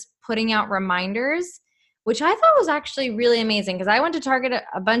were just putting out reminders, which I thought was actually really amazing because I went to Target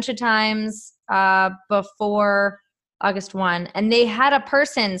a bunch of times before August 1, and they had a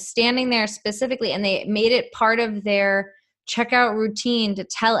person standing there specifically, and they made it part of their checkout routine to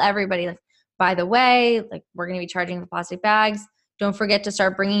tell everybody, like, by the way, like we're going to be charging for plastic bags. Don't forget to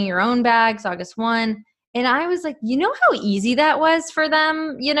start bringing your own bags August 1. And I was like, how easy that was for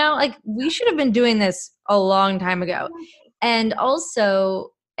them? Like we should have been doing this a long time ago. And also,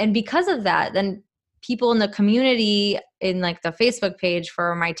 and because of that, then people in the community in like the Facebook page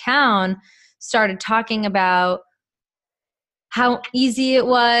for my town started talking about how easy it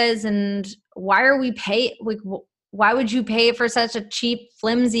was and why would you pay for such a cheap,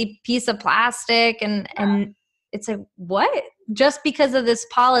 flimsy piece of plastic? And it's like, what? Just because of this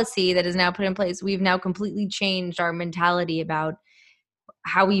policy that is now put in place, we've now completely changed our mentality about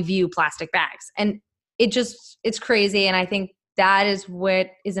how we view plastic bags. And it's crazy. And I think that is what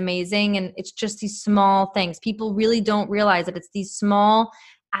is amazing. And it's just these small things. People really don't realize that it's these small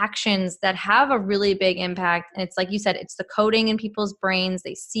actions that have a really big impact. And it's like you said, it's the coding in people's brains.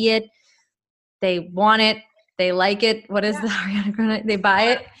 They see it, they want it, they like it. What is the Ariana Grande? They buy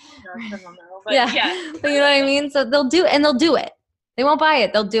it. I don't know, but yeah. But you know what I mean? So they'll do it. They won't buy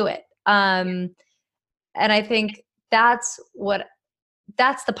it, they'll do it. And I think that's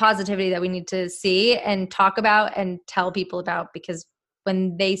the positivity that we need to see and talk about and tell people about, because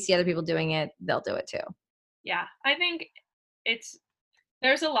when they see other people doing it, they'll do it too. Yeah, I think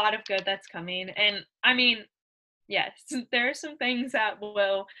there's a lot of good that's coming. And I mean, yes, there are some things that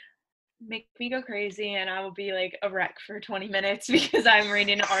will make me go crazy, and I will be like a wreck for 20 minutes because I'm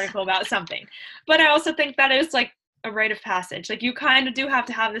reading an article about something. But I also think that is like a rite of passage. Like you kind of do have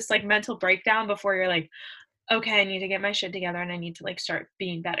to have this like mental breakdown before you're like, okay, I need to get my shit together and I need to like start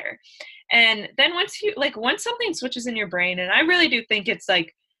being better. And then once something switches in your brain, and I really do think it's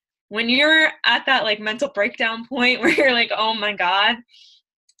like when you're at that like mental breakdown point where you're like, oh my God,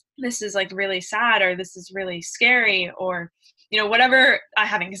 this is like really sad, or this is really scary, or whatever, I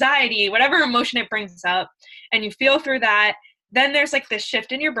have anxiety, whatever emotion it brings up, and you feel through that, then there's like this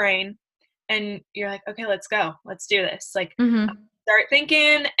shift in your brain and you're like, okay, let's go, let's do this, like start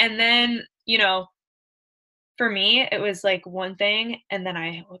thinking. And then for me it was like one thing, and then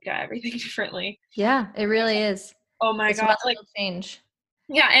I looked at everything differently. Yeah, it really is. Oh my It's God, like change.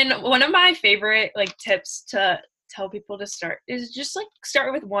 Yeah, and one of my favorite like tips to tell people to start is just like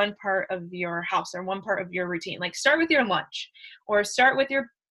start with one part of your house or one part of your routine. Like start with your lunch or start with your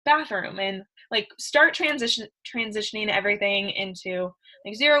bathroom, and like start transitioning everything into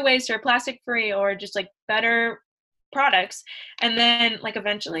like zero waste or plastic free or just like better products. And then like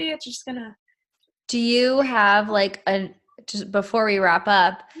eventually it's just gonna. Do you have like just before we wrap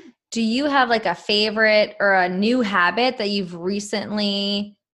up, do you have like a favorite or a new habit that you've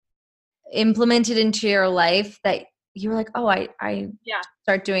recently implemented into your life that you're like, oh, I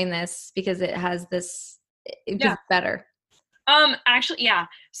start doing this because it has this, it's better? Actually, yeah.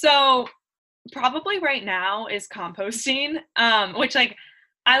 So probably right now is composting, which like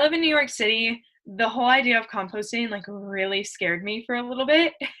I live in New York City. The whole idea of composting like really scared me for a little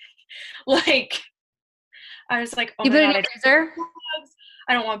bit. Like I was like, oh you my put God, it in your freezer?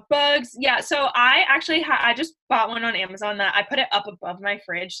 I don't want bugs. Yeah. So I actually I just bought one on Amazon that I put it up above my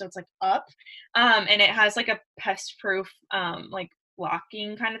fridge. So it's like up. And it has like a pest proof, like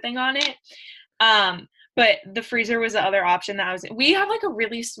locking kind of thing on it. But the freezer was the other option that we have like a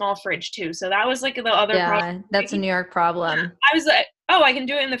really small fridge too. So that was like the other problem. That's a New York problem. I was like, oh, I can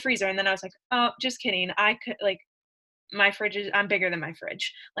do it in the freezer. And then I was like, oh, just kidding. I could like, my fridge I'm bigger than my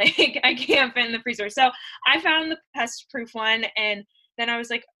fridge. Like I can't fit in the freezer. So I found the pest proof one, and then I was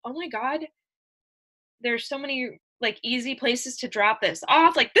like, oh my God, there's so many like easy places to drop this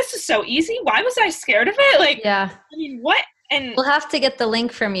off. Like this is so easy. Why was I scared of it? Like, yeah. I mean, what? And we'll have to get the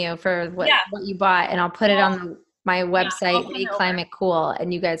link from you for what you bought, and I'll put it on my website, Make Climate Cool,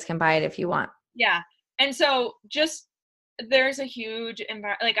 and you guys can buy it if you want. Yeah. And so just there's a huge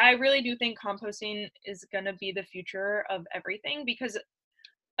like I really do think composting is going to be the future of everything, because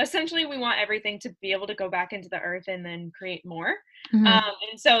essentially we want everything to be able to go back into the earth and then create more. And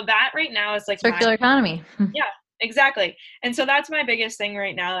so that right now is like circular economy. Yeah, exactly. And so that's my biggest thing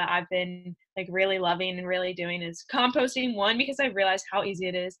right now that I've been like really loving and really doing is composting. One, because I realized how easy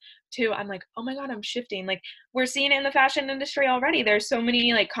it is. Two, I'm like, oh my God, I'm shifting. Like we're seeing it in the fashion industry already. There's so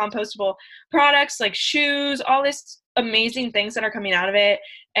many like compostable products, like shoes, all this amazing things that are coming out of it.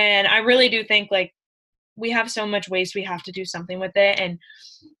 And I really do think like we have so much waste, we have to do something with it. And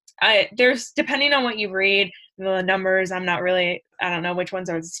there's, depending on what you read, the numbers, I don't know which ones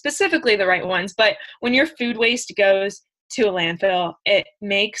are specifically the right ones, but when your food waste goes to a landfill, it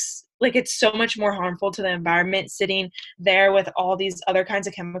makes like it's so much more harmful to the environment sitting there with all these other kinds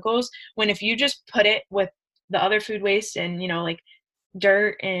of chemicals, when if you just put it with the other food waste and like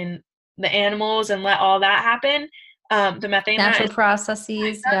dirt and the animals and let all that happen, the methane, natural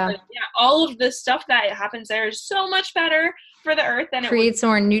processes, all of the stuff that happens there is so much better for the earth than creates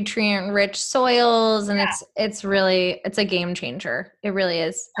more nutrient rich soils, and it's a game changer. It really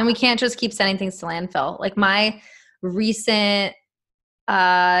is. And we can't just keep sending things to landfill. Like my recent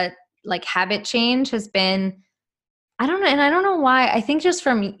like habit change has been, I don't know why. I think just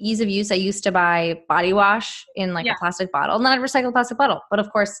from ease of use, I used to buy body wash in like a plastic bottle, not a recycled plastic bottle. But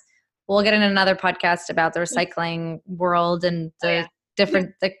of course, we'll get in another podcast about the recycling world and the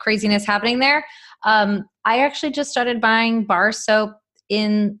the craziness happening there. I actually just started buying bar soap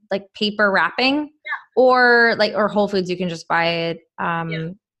in like paper wrapping, or Whole Foods. You can just buy it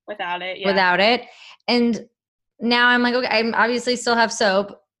without it. And now I'm like, okay, I obviously still have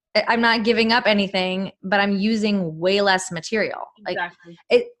soap. I'm not giving up anything, but I'm using way less material. Exactly.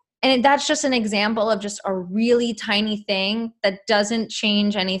 And that's just an example of just a really tiny thing that doesn't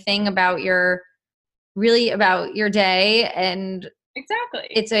change anything about your day. And exactly,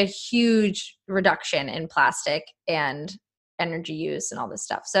 it's a huge reduction in plastic and energy use and all this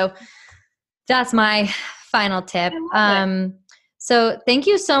stuff. So that's my final tip. So thank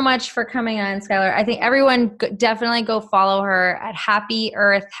you so much for coming on, Skylar. I think everyone definitely go follow her at Happy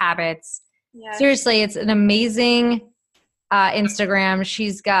Earth Habits. Yes. Seriously, it's an amazing Instagram.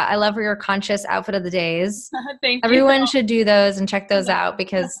 I love your conscious outfit of the days. Thank Everyone should do those and check those out,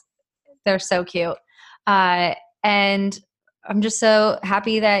 because they're so cute. And I'm just so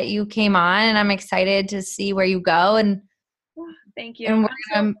happy that you came on, and I'm excited to see where you go. And thank you. And we're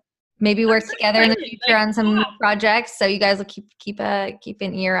gonna maybe work together in the excited. future on some new projects. So you guys will keep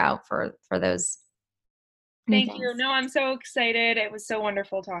an ear out for those. Thank you. No, I'm so excited. It was so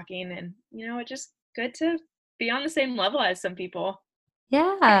wonderful talking, and it's just good to be on the same level as some people.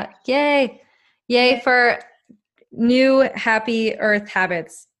 Yeah. Yay for new happy earth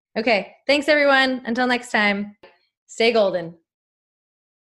habits. Okay. Thanks everyone. Until next time, stay golden.